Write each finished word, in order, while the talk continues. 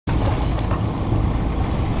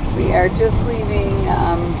We are just leaving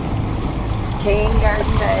Cane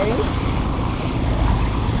Garden Bay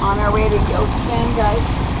on our way to Yost Van Dyke.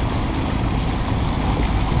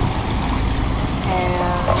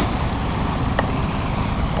 And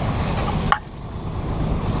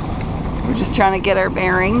we're just trying to get our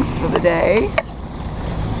bearings for the day.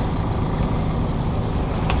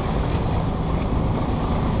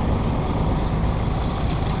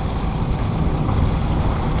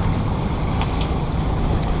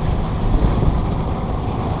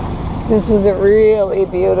 This was a really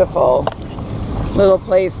beautiful little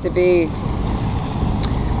place to be,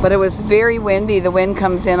 but it was very windy. The wind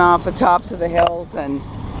comes in off the tops of the hills and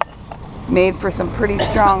made for some pretty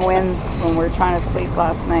strong winds when we were trying to sleep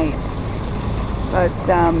last night. But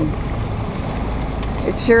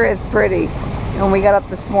it sure is pretty. When we got up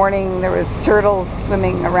this morning, there was turtles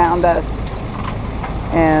swimming around us,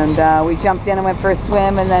 and we jumped in and went for a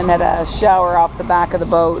swim and then had a shower off the back of the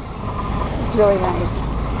boat. It's really nice.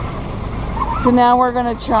 So now we're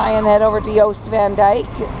going to try and head over to Yost Van Dyke,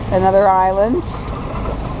 another island,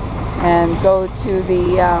 and go to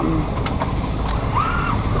the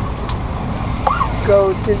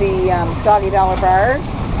Soggy Dollar Bar,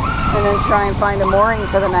 and then try and find a mooring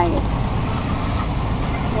for the night.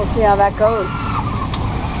 We'll see how that goes,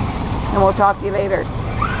 and we'll talk to you later.